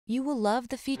You will love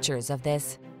the features of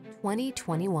this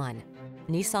 2021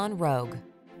 Nissan Rogue.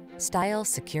 Style,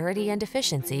 security, and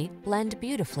efficiency blend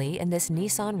beautifully in this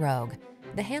Nissan Rogue,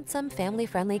 the handsome,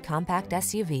 family-friendly compact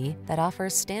SUV that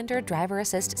offers standard driver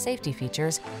assist safety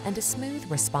features and a smooth,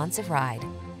 responsive ride.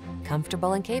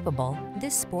 Comfortable and capable,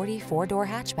 this sporty four-door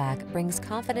hatchback brings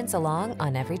confidence along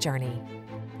on every journey.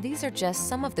 These are just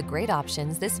some of the great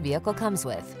options this vehicle comes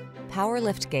with: power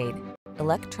liftgate,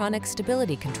 electronic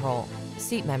stability control,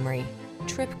 seat memory,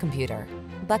 trip computer,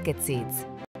 bucket seats,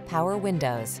 power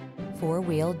windows,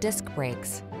 four-wheel disc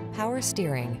brakes, power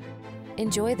steering.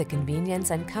 Enjoy the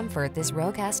convenience and comfort this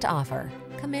Rogue has to offer.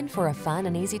 Come in for a fun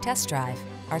and easy test drive.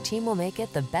 Our team will make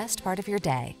it the best part of your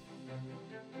day.